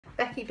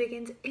Becki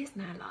Biggins is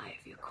now live,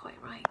 you're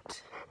quite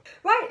right.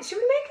 Right, should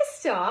we make a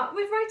start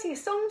with writing a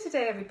song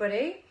today,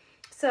 everybody?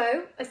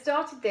 So, I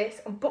started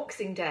this on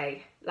Boxing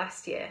Day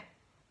last year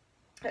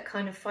at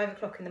kind of 5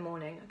 o'clock in the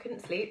morning. I couldn't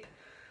sleep.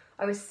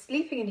 I was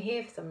sleeping in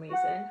here for some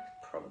reason.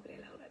 Probably a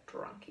little bit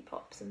drunky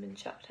pops and been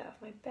chucked out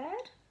of my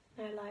bed.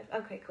 No, live.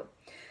 Okay, cool.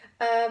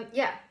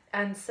 Yeah,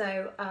 and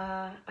so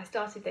I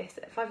started this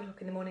at 5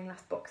 o'clock in the morning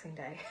last Boxing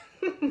Day.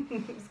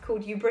 It's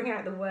called You Bring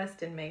Out the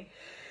Worst in Me.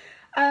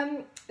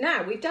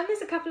 Now, we've done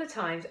this a couple of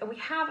times and we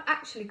have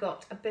actually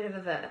got a bit of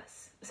a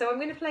verse. So I'll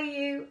play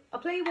you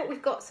what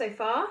we've got so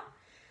far.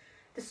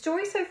 The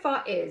story so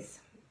far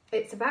is,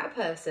 it's about a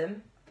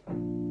person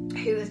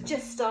who has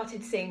just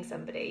started seeing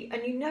somebody,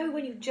 and you know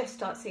when you just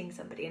start seeing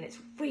somebody and it's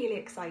really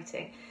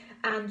exciting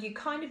and you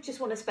kind of just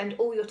want to spend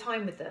all your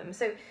time with them.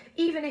 So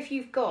even if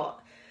you've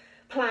got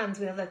plans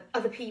with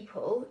other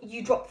people,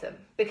 you drop them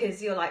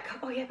because you're like,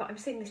 oh yeah, but I'm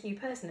seeing this new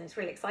person and it's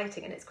really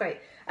exciting and it's great.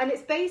 And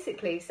it's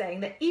basically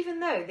saying that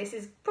even though this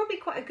is probably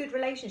quite a good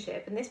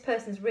relationship and this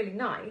person's really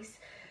nice,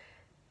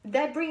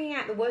 they're bringing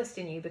out the worst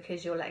in you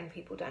because you're letting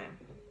people down.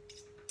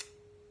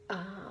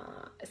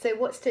 So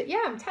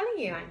yeah, I'm telling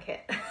you,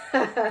 Ankit.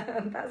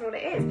 That's what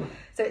it is.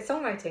 So it's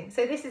songwriting.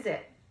 So this is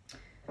it.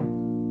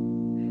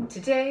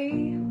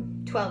 Today,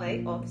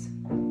 12/8 obs.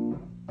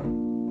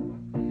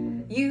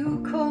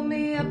 You called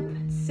me up,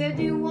 said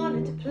you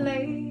wanted to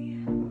play.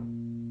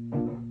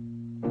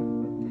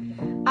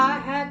 I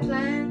had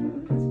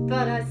plans,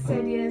 but I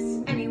said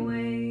yes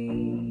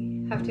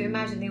anyway. Have to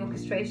imagine the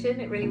orchestration,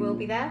 it really will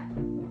be there.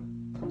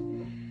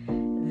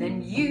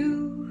 Then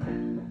you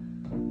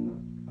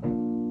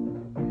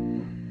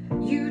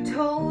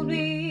told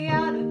me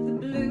out of the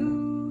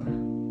blue.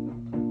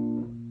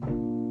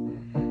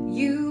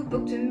 You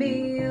booked a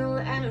meal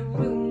and a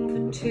room for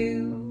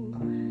two,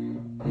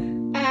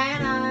 and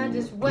I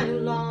just went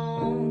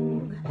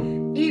along,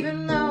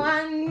 even though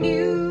I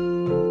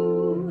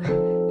knew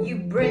you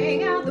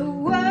bring out the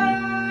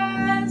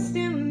worst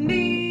in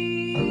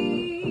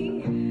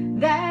me.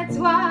 That's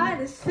why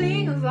this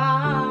thing of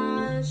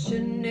ours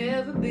should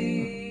never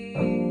be.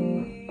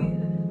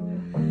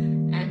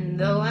 And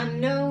though I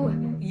know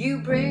you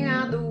bring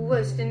out the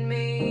worst in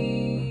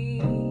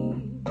me,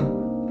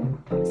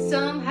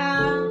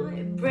 somehow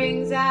it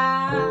brings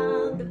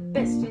out the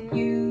best in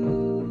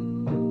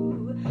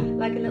you,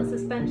 like a little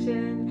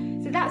suspension.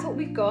 So that's what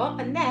we've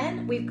got, and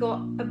then we've got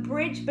a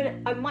bridge, but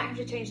I might have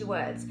to change the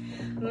words.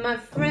 My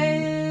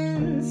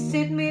friends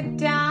sit me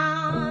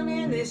down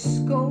and they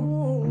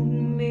scold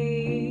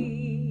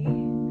me,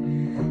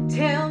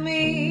 tell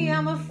me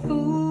I'm a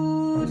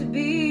fool to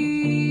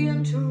be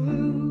untrue.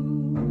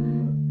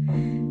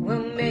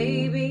 Well,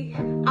 maybe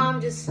I'm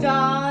just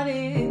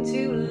starting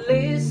to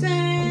listen,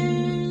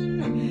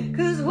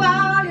 'cause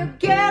while you're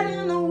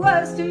getting the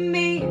worst of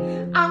me,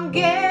 I'm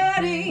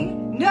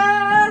getting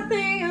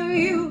nothing of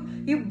you.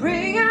 You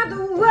bring out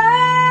the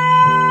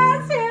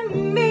worst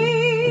in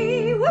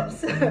me.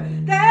 Whoops.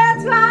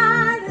 That's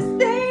why this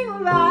thing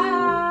of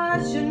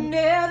ours should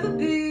never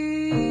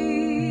be.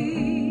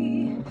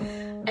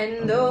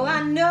 And though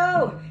I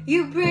know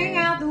you bring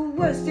out the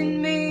worst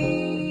in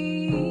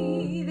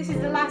me, this is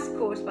the last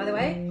chorus, by the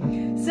way.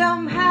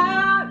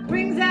 Somehow it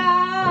brings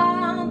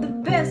out the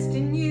best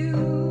in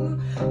you.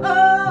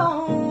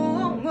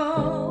 Oh,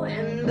 oh,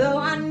 and though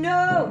I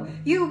know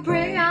you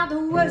bring out the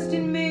worst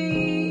in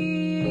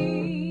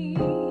me,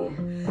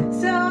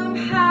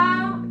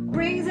 somehow it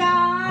brings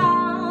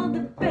out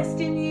the best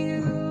in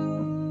you.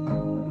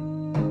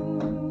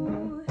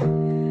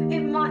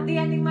 The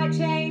ending might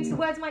change, the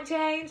words might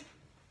change,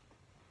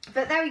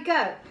 but there we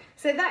go.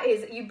 So that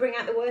is You Bring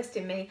Out the Worst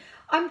in Me.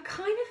 I'm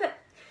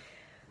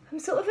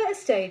sort of at a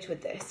stage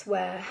with this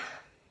where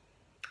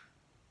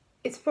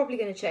it's probably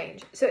going to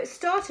change. So it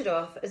started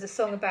off as a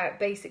song about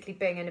basically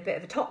being in a bit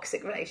of a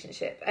toxic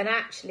relationship and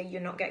actually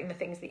you're not getting the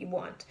things that you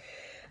want.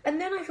 And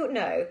then I thought,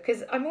 no,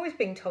 because I'm always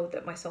being told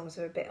that my songs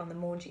are a bit on the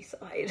maungy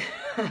side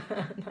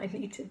and I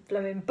need to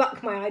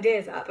buck my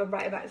ideas up and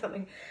write about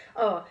something.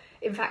 Oh,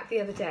 in fact,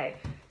 the other day,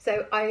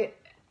 so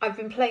I've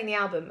been playing the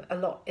album a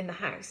lot in the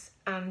house,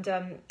 and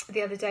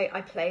the other day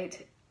I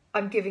played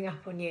I'm Giving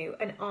Up on You,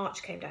 and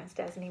Aargh came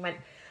downstairs and he went,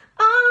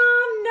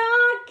 I'm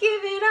not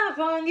giving up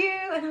on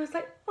you. And I was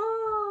like,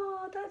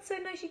 oh, that's so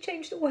nice, you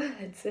changed the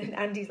words. And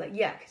Andy's like,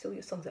 yeah, because all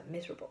your songs are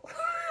miserable.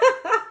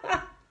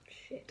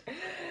 Shit.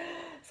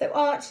 So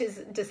Aargh has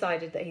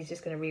decided that he's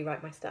just going to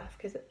rewrite my stuff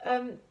because,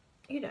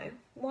 you know,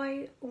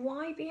 why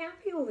be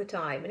happy all the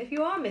time? And if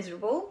you are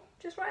miserable,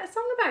 just write a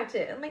song about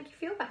it. It'll make you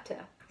feel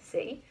better,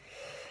 see?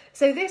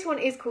 So this one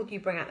is called You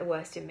Bring Out the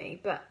Worst in Me,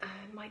 but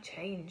it might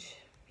change.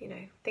 You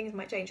know, things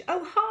might change.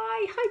 Oh,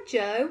 hi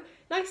Joe.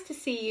 Nice to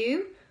see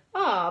you.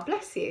 Ah,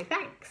 bless you.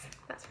 Thanks.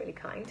 That's really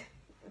kind.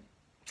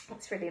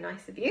 That's really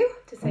nice of you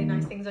to say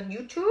nice things on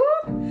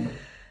YouTube.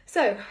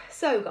 So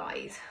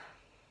guys,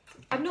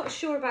 I'm not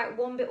sure about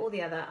one bit or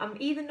the other. I'm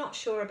either not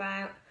sure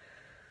about...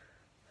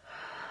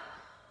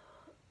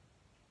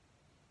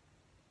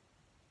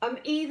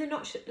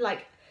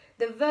 like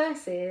the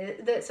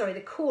verses,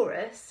 the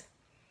chorus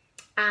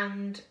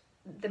and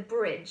the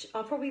bridge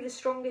are probably the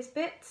strongest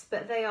bits,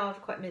 but they are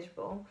quite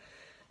miserable.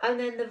 And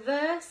then the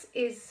verse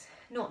is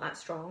not that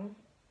strong,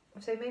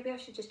 so maybe I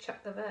should just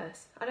chuck the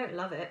verse. I don't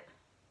love it.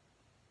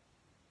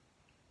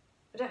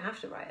 I don't have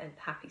to write a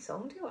happy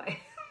song, do I?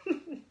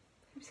 Who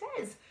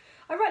says?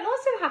 I write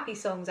lots of happy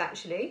songs,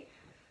 actually.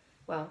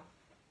 Well,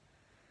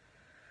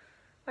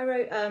 I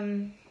wrote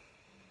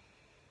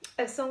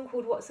a song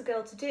called What's a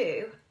Girl to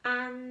Do,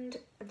 and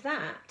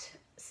that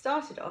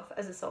started off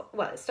as a song,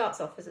 well, it starts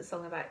off as a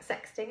song about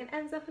sexting and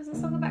ends up as a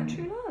song about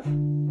true love,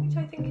 which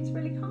I think is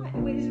really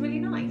which is really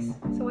nice.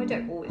 So I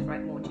don't always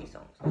write maungy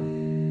songs.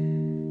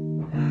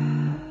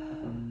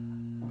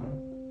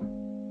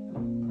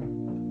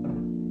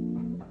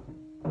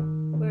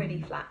 We're in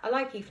E flat. I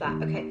like E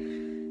flat.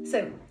 Okay,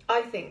 so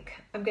I think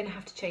I'm going to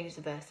have to change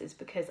the verses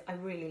because I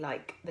really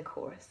like the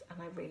chorus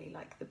and I really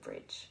like the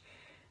bridge.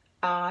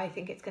 I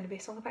think it's going to be a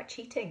song about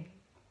cheating.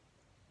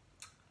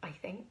 I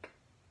think.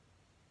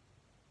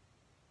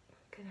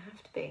 Going to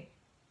have to be.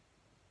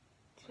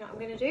 Do you know what I'm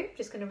going to do? I'm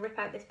just going to rip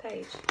out this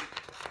page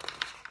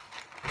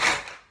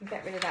and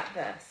get rid of that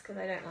verse because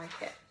I don't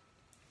like it.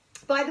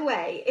 By the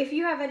way, if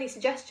you have any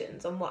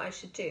suggestions on what I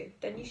should do,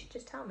 then you should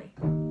just tell me.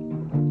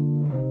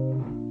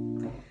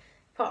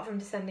 Apart from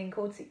descending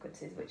chord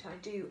sequences, which I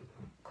do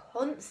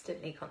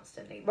constantly.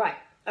 Right,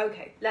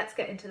 okay, let's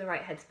get into the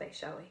right headspace,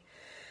 shall we?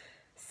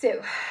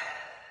 So,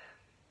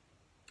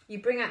 you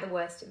bring out the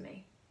worst in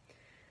me.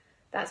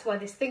 That's why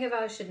this thing of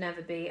ours should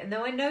never be. And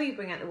though I know you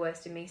bring out the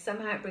worst in me,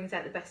 somehow it brings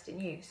out the best in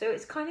you. So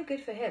it's kind of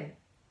good for him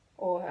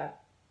or her.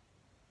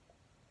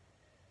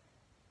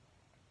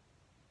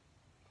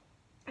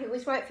 It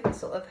was right from a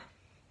sort of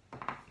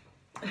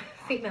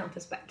female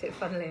perspective,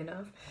 funnily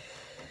enough.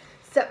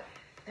 So,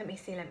 let me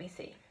see.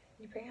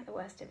 You bring out the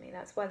worst in me.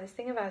 That's why this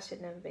thing of ours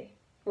should never be.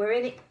 We're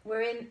in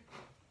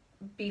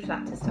B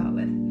flat to start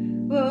with.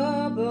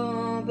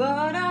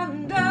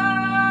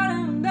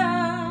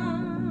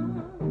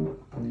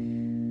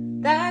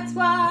 That's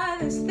why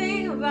this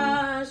thing of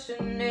ours should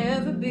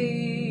never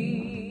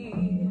be.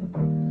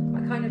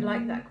 I kind of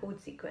like that chord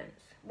sequence.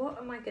 What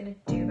am I going to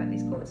do about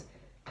these chords?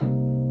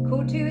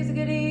 Chord 2 is a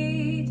good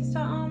E to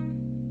start on.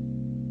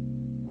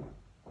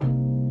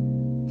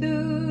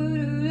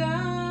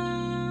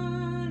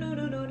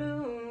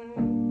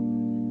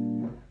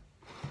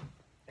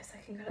 Yes, I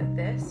can go like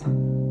this.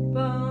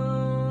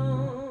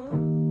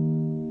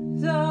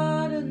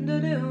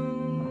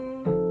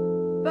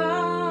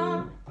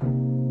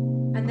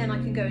 And then I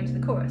can go into the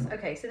chorus.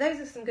 Okay, so those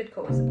are some good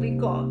chords. We've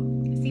got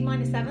C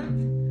minor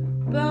 7th.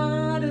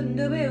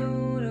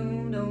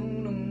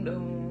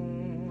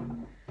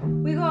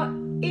 We got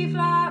E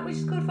flat, which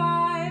is chord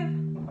 5.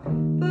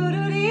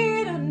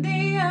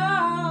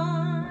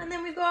 And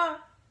then we've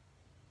got,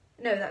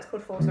 no, that's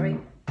chord 4, sorry.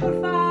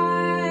 Chord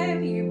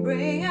 5, you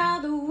bring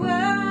out the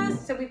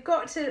worst. So we've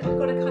got to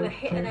kind of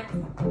hit an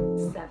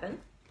F7.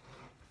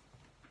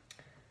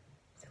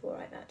 So we'll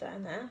write that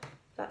down there.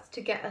 That's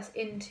to get us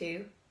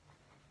into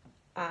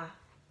a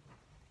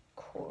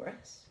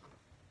chorus.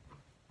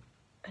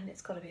 And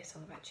it's got to be a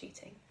song about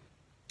cheating.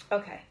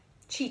 Okay,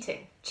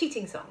 cheating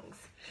songs.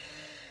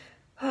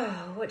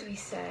 Oh, what do we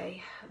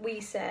say? We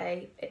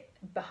say it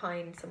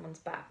behind someone's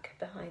back,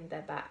 behind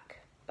their back,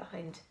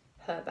 behind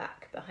her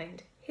back,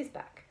 behind his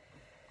back,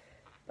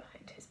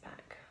 behind his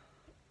back.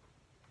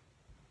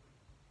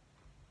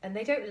 And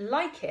they don't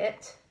like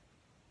it.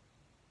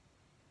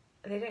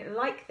 They don't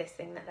like this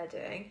thing that they're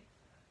doing.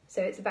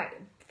 So it's about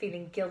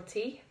feeling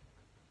guilty.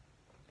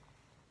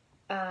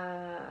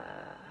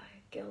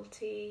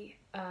 Guilty.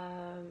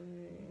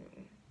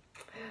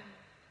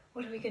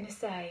 What are we going to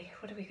say?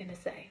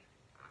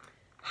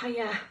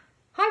 Hiya.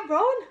 Hi,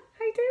 Ron.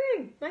 How you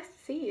doing? Nice to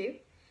see you.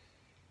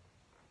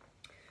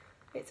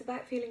 It's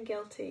about feeling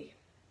guilty.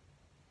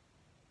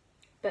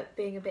 But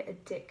being a bit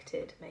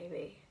addicted,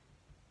 maybe.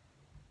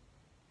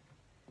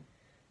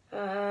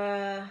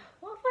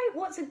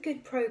 What's a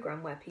good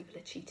programme where people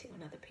are cheating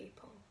on other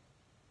people?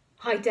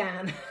 Hi,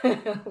 Dan.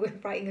 We're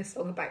writing a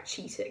song about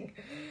cheating.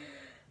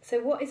 So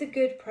what is a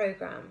good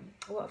programme?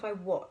 What have I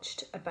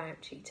watched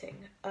about cheating?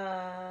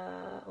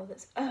 Oh,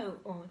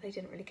 they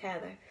didn't really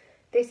care though.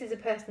 This is a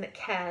person that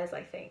cares,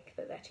 I think,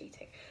 that they're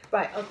cheating.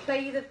 Right, I'll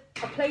play you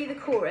the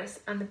chorus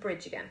and the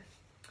bridge again.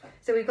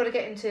 So we've got to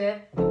get into,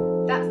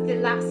 that's the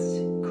last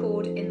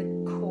chord in the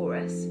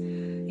chorus.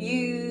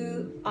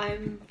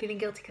 I'm feeling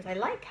guilty because I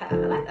like her. I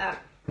like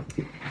that.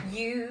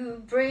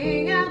 You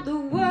bring out the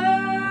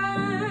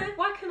worst.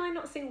 Why can I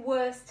not sing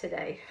worst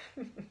today?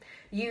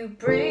 You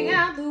bring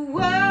out the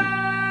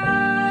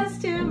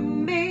worst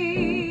in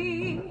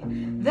me.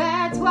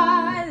 That's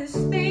why this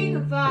thing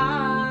of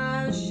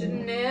ours should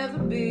never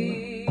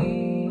be.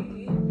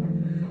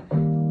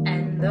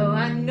 And though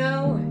I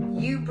know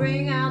you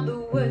bring out the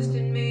worst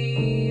in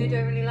me, I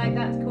don't really like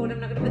that chord. I'm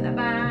not going to put that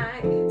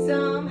back.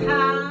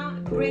 Somehow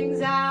it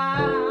brings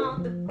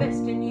out the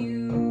best in you.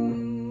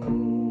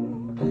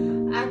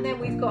 And then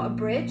we've got a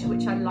bridge,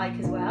 which I like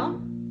as well.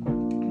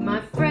 My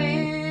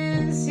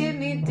friends sit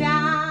me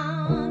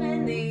down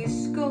and they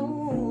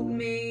scold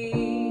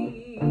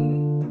me.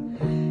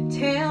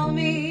 Tell me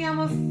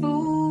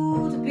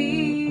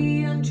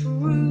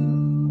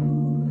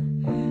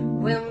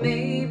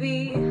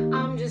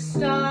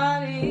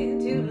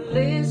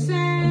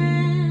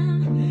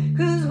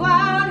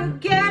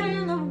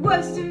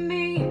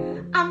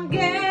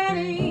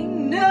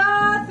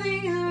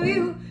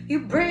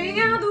bring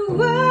out the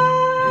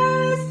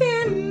worst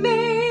in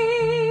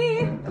me.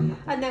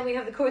 And then we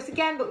have the chorus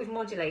again, but we've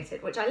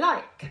modulated, which I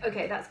like.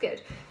 Okay, that's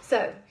good.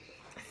 So,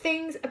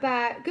 things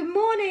about... Good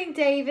morning,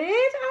 David.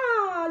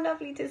 Ah,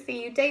 lovely to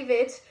see you.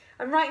 David,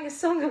 I'm writing a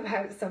song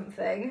about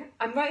something.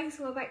 I'm writing a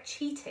song about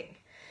cheating.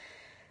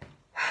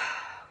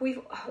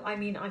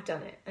 I've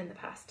done it in the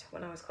past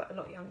when I was quite a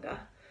lot younger.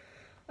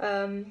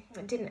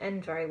 It didn't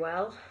end very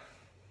well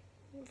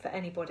for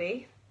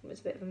anybody. It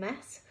was a bit of a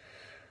mess.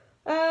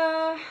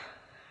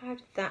 How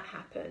did that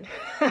happen?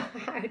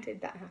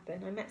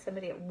 I met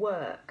somebody at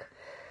work.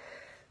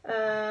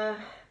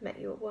 Met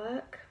you at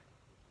work.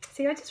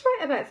 See, I just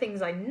write about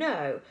things I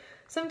know.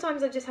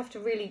 Sometimes I just have to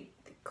really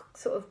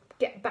sort of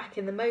get back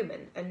in the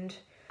moment and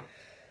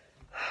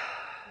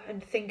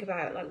think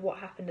about like what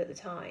happened at the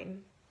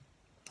time.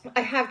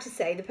 I have to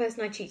say, the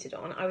person I cheated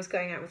on, I was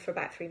going out with for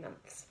about 3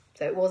 months.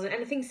 So it wasn't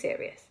anything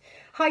serious.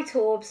 Hi,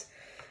 Torbs.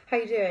 How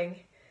you doing?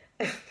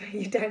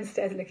 You're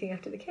downstairs looking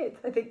after the kids.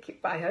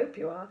 I hope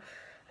you are.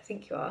 I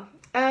think you are.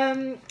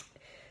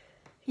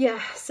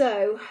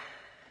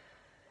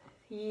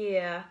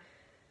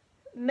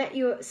 Met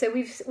you. So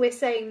we're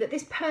saying that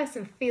this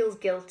person feels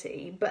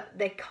guilty, but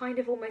they kind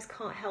of almost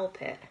can't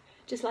help it.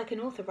 Just like an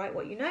author, write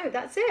what you know.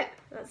 That's it.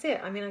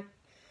 I mean, it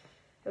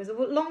was a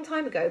long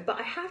time ago, but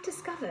I have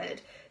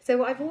discovered.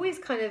 So I've always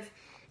kind of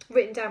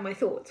written down my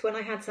thoughts when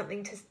I had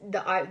something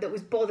that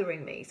was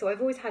bothering me. So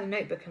I've always had a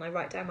notebook and I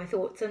write down my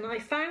thoughts. And I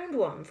found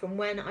one from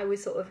when I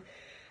was sort of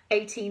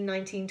 18,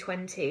 19,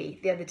 20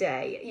 the other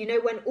day. You know,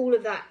 when all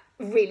of that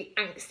really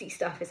angsty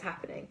stuff is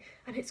happening.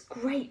 And it's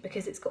great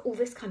because it's got all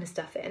this kind of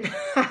stuff in.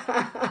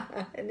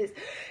 And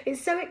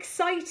it's so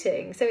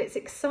exciting. So it's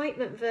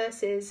excitement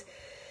versus...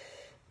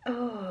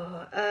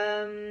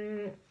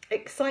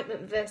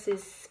 excitement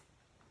versus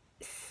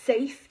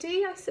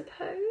safety, I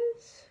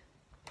suppose.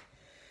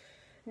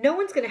 No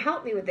one's going to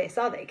help me with this,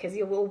 are they? Because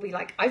you'll all be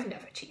like, I've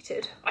never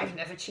cheated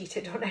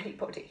on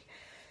anybody.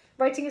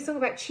 Writing a song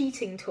about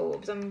cheating,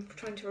 Torbs. I'm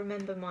trying to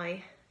remember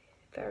my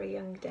very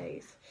young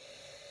days.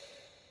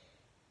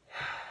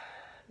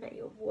 Met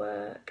you at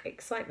work.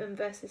 Excitement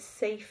versus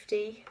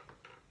safety.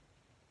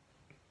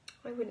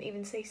 I wouldn't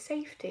even say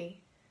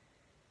safety.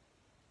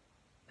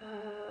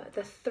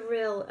 The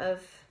thrill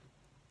of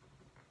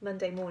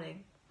Monday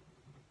morning.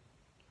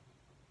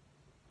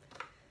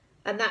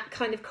 And that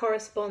kind of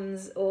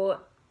corresponds or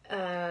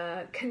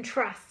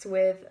contrasts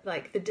with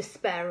like the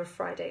despair of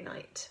Friday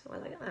night. Oh, I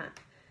like that.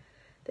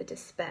 The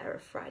despair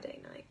of Friday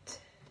night.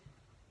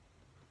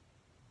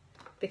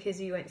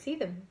 Because you won't see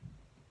them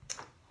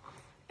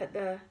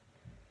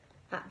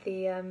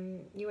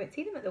you won't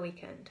see them at the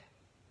weekend.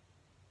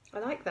 I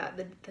like that.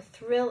 The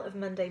thrill of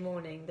Monday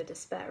morning, the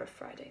despair of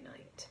Friday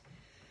night.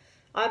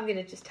 I'm going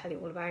to just tell you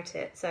all about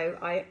it. So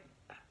I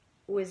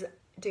was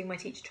doing my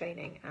teacher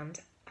training and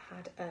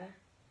had a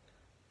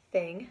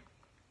thing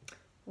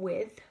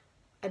with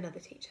another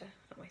teacher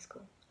at my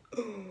school.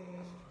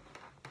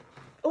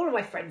 All of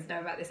my friends know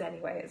about this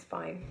anyway, it's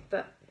fine,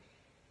 but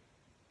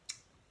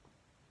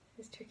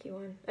it's a tricky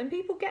one. And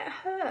people get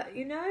hurt,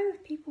 you know?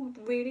 People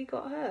really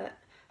got hurt.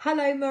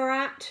 Hello,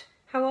 Murat.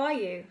 How are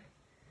you?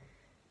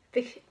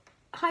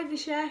 Hi,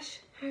 Vishesh.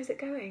 How's it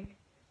going?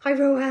 Hi,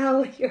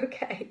 Roel. You're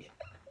okay?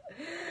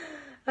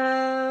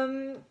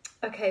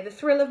 Okay, the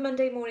thrill of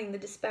Monday morning, the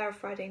despair of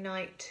Friday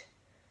night.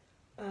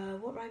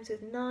 What rhymes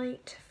with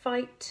night?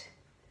 Fight.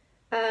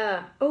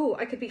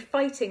 I could be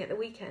fighting at the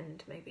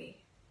weekend, maybe.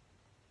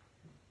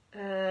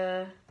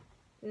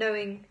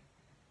 Knowing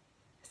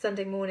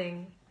Sunday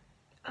morning.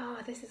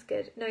 This is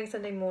good. Knowing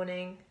Sunday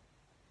morning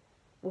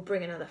will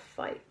bring another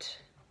fight.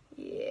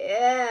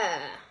 Yeah.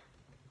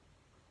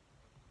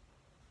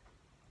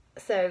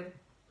 So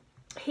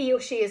he or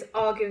she is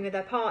arguing with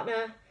their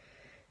partner.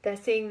 They're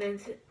seeing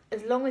this,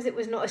 as long as it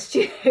was not a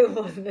student, it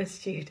wasn't a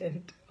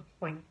student. Oh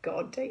my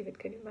God, David,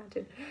 can you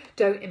imagine?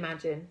 Don't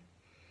imagine.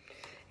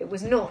 It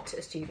was not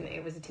a student,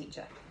 it was a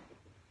teacher.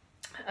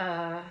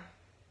 Yeah.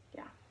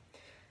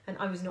 And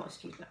I was not a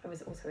student, I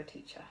was also a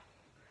teacher.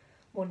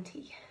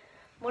 Monty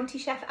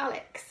Chef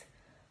Alex.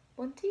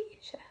 Monty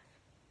Chef.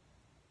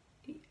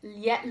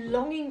 Yet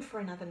longing for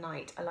another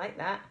night. I like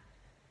that.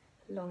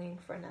 Longing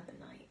for another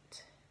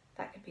night.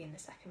 That could be in the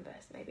second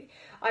verse, maybe.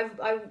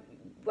 I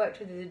worked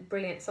with a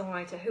brilliant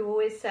songwriter who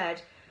always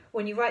said,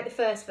 when you write the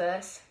first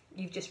verse,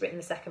 you've just written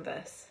the second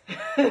verse.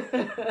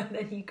 And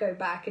then you go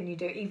back and you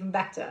do it even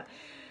better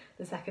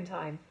the second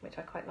time, which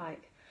I quite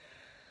like.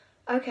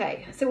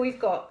 Okay, so we've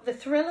got the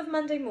thrill of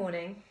Monday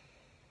morning,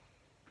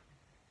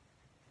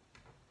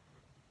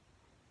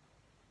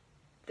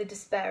 the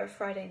despair of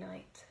Friday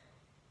night.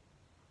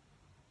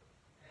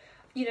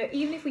 You know,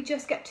 even if we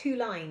just get 2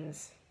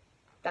 lines,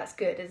 that's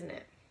good, isn't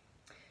it?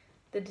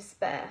 The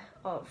despair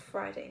of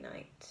Friday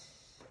night.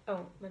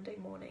 Oh, Monday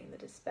morning, the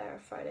despair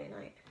of Friday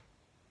night.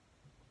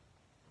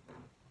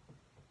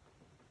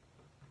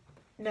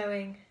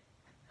 Knowing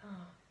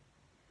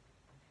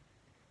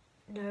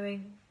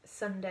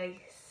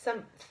Sunday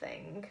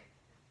something.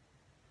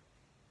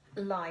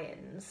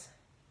 Lions.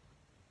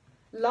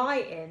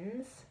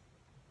 Lions,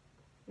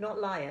 not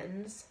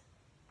lions.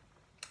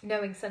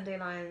 Knowing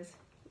Sunday's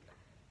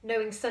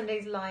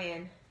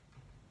lie-in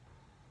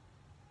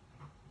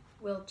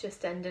will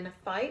just end in a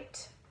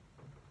fight.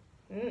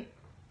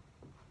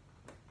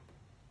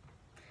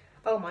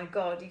 Oh my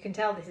God, you can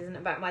tell this isn't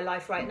about my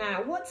life right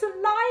now. What's a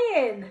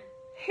lie-in?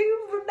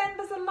 Who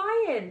remembers a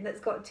lie-in that's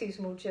got 2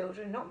 small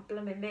children? Not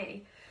blooming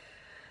me.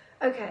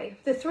 Okay,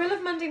 the thrill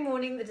of Monday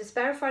morning, the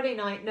despair of Friday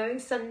night, knowing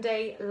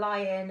Sunday's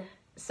lie-in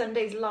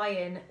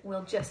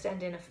will just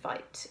end in a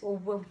fight, or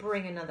will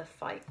bring another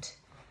fight.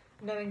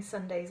 Knowing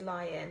Sunday's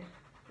lie-in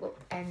will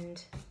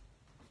end.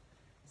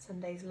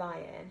 Sunday's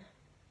lie-in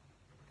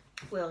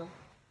will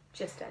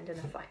just end in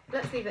a fight.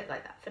 Let's leave it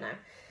like that for now.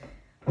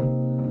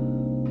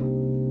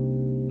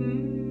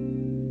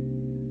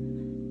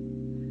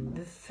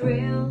 The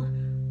thrill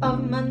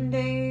of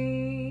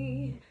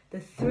Monday, the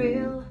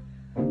thrill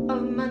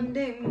of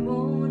Monday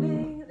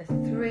morning, the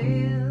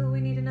thrill, we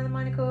need another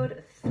minor chord,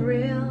 the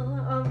thrill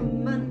of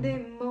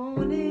Monday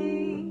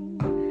morning,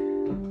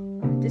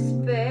 the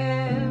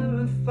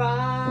despair of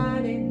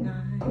Friday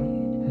night,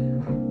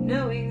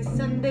 knowing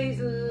Sunday's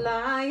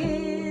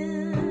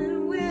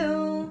lie-in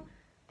will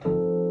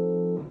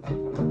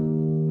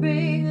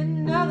bring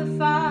another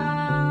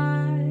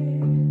fight.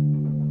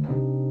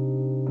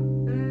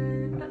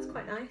 That's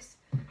quite nice.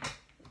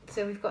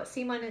 So we've got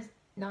C minor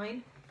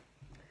 9.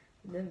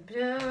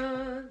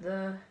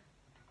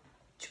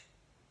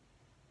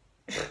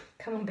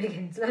 Come on,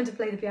 Biggins, learn to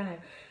play the piano.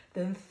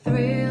 The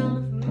thrill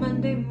of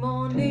Monday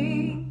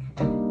morning,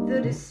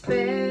 the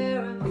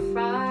despair of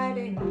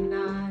Friday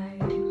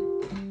night,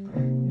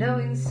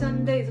 knowing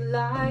Sunday's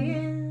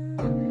lie-in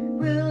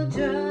will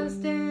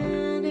just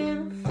end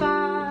in a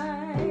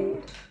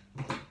fight.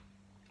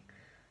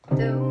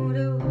 Do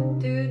do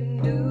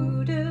do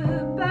do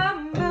do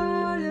bam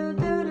ba do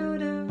do do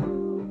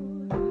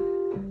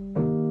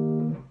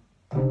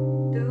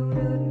do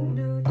do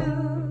do do.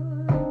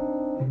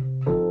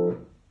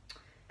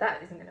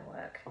 That isn't going to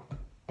work.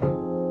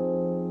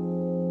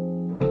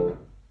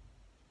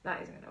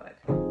 That isn't going to work.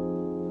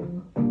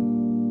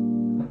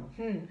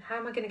 How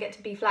am I going to get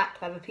to B flat,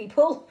 clever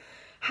people?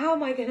 How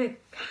am I going to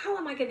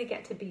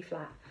get to B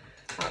flat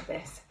out of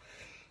this?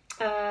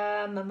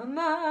 I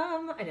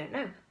don't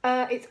know.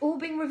 It's all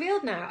being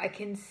revealed now. I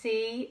can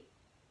see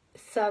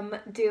some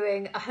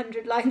doing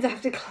 100 lines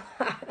after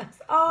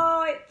class.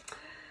 Oh, it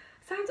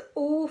sounds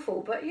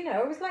awful, but you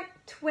know, I was like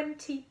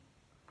 22.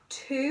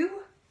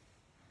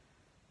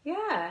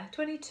 Yeah,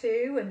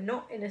 22 and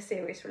not in a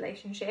serious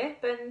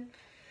relationship, and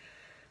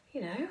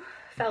you know,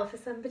 fell for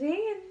somebody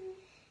and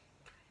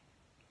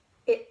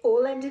it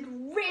all ended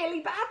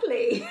really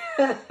badly.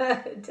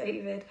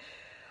 David.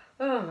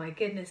 Oh my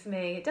goodness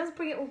me. It does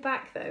bring it all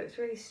back though. It's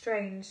really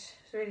strange.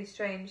 It's really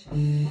strange.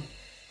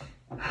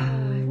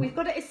 We've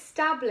got to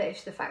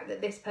establish the fact that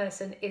this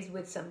person is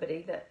with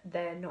somebody that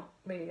they're not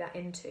really that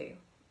into.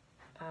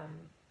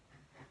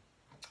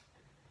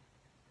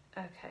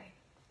 Okay.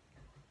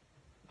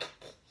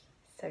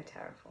 So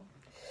terrible.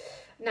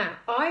 Now,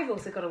 I've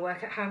also got to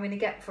work out how I'm going to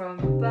get from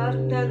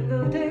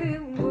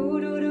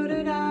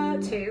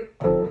to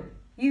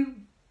you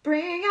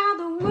bring out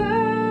the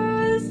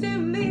worst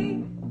in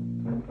me.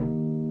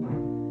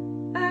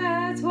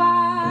 That's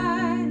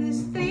why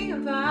this thing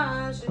of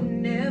ours should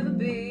never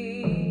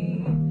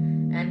be.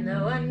 And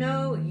though I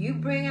know you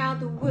bring out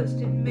the worst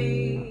in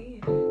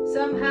me,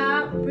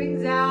 somehow it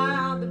brings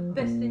out the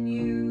best in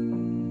you.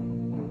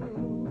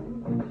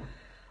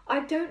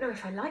 I don't know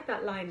if I like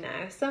that line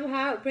now.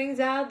 Somehow it brings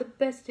out the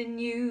best in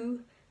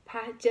you.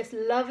 Just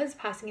lovers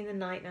passing in the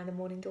night, now the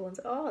morning dawns.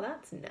 Oh,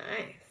 that's nice.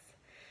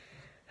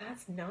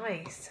 That's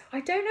nice. I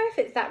don't know if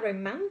it's that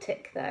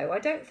romantic though. I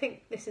don't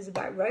think this is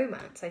about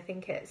romance. I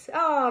think it's...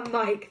 Oh,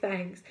 Mike,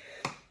 thanks.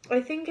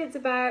 I think it's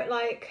about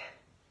like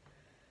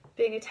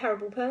being a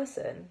terrible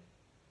person.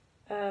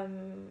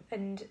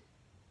 Maybe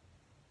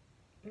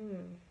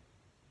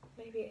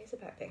it is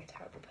about being a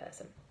terrible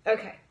person.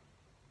 Okay.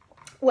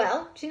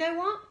 Well, do you know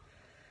what?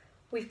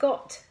 We've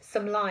got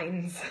some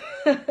lines.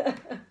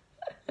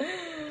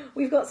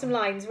 We've got some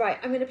lines. Right,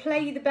 I'm going to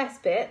play you the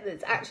best bit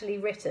that's actually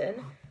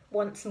written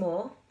once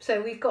more.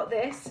 So we've got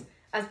this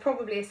as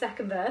probably a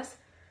second verse.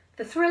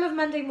 The thrill of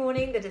Monday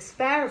morning, the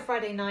despair of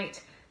Friday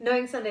night,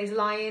 knowing Sunday's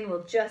lie-in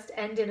will just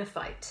end in a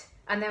fight.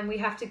 And then we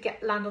have to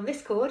land on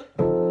this chord.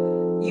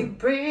 You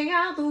bring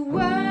out the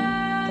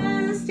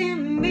worst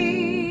in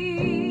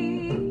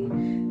me.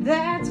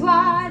 That's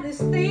why this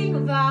thing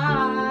of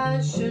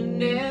ours should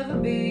never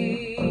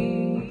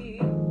be.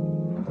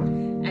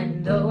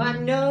 And though I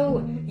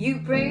know you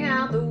bring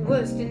out the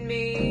worst in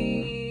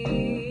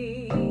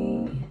me,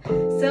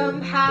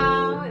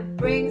 somehow it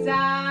brings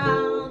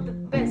out the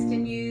best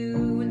in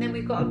you. And then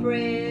we've got a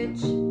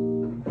bridge.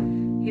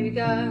 Here we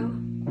go.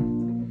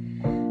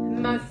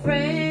 My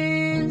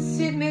friends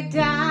sit me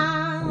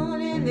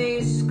down and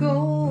they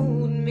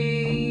scold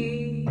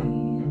me.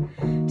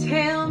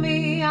 Tell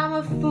me I'm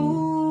a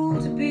fool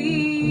to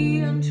be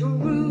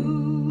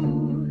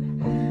untrue.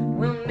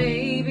 Well,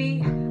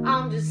 maybe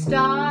I'm just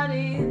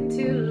starting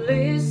to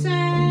listen.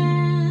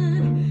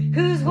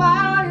 'Cause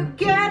while you're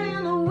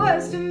getting the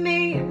worst of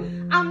me,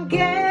 I'm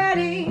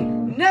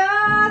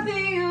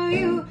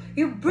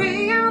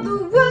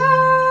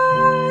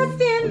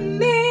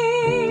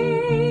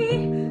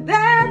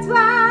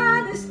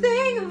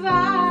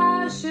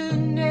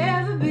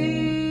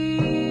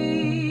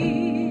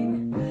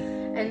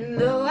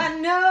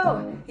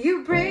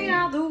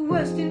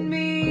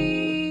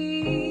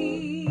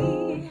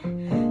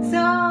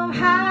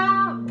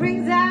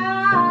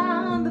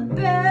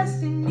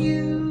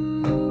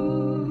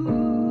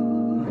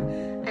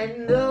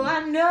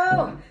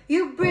know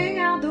you bring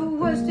out the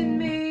worst in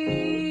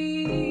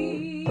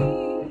me.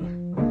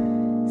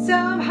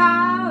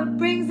 Somehow it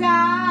brings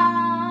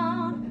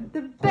out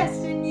the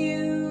best in you.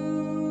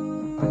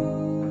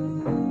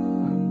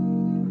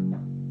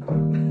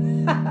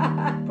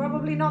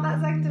 Probably not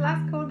that second to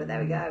last chord, but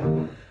there we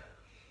go.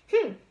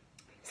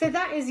 So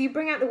that is You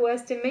Bring Out the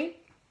Worst in Me.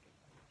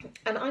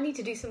 And I need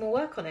to do some more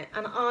work on it.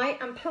 And I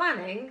am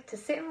planning to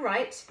sit and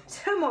write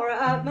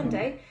tomorrow,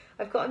 Monday.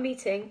 I've got a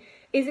meeting.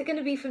 Is it going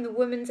to be from the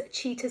woman's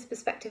cheater's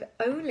perspective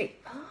only?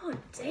 Oh,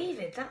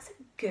 David, that's a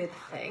good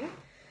thing.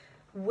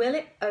 Will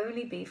it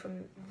only be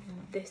from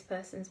this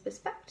person's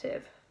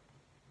perspective?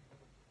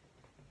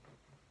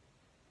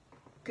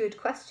 Good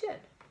question.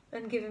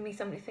 And giving me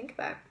something to think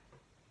about.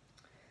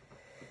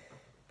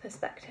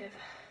 Perspective.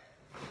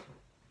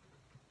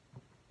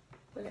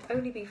 Will it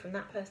only be from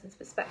that person's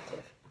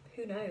perspective?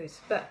 Who knows?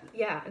 But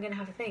yeah, I'm going to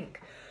have a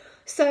think.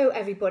 So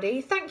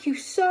everybody, thank you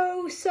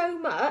so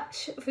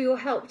much for your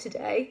help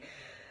today.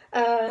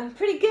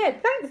 Pretty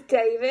good. Thanks,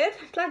 David.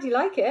 Glad you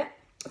like it.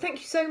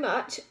 Thank you so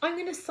much. I'm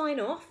going to sign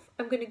off.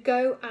 I'm going to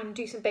go and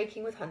do some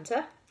baking with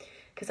Hunter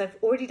because I've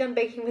already done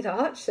baking with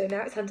Arch, so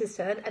now it's Hunter's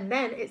turn. And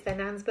then it's their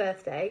nan's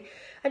birthday.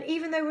 And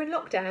even though we're in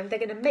lockdown, they're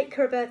going to make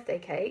her a birthday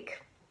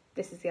cake.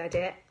 This is the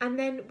idea. And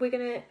then we're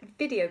going to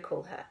video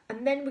call her.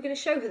 And then we're going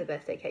to show her the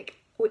birthday cake,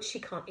 which she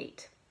can't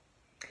eat.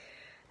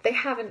 They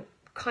haven't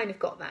kind of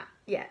got that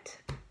yet.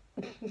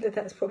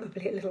 That's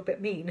probably a little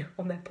bit mean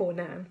on their poor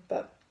nan,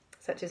 but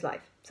such is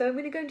life. So I'm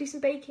going to go and do some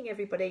baking,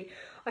 everybody.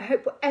 I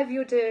hope whatever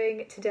you're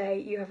doing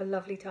today, you have a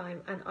lovely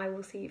time, and I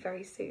will see you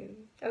very soon.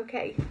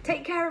 Okay,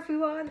 take care,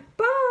 everyone.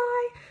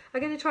 Bye.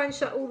 I'm going to try and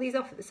shut all these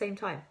off at the same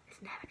time.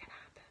 It's never going to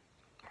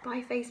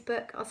happen. Bye,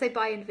 Facebook. I'll say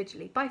bye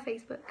individually. Bye,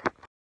 Facebook.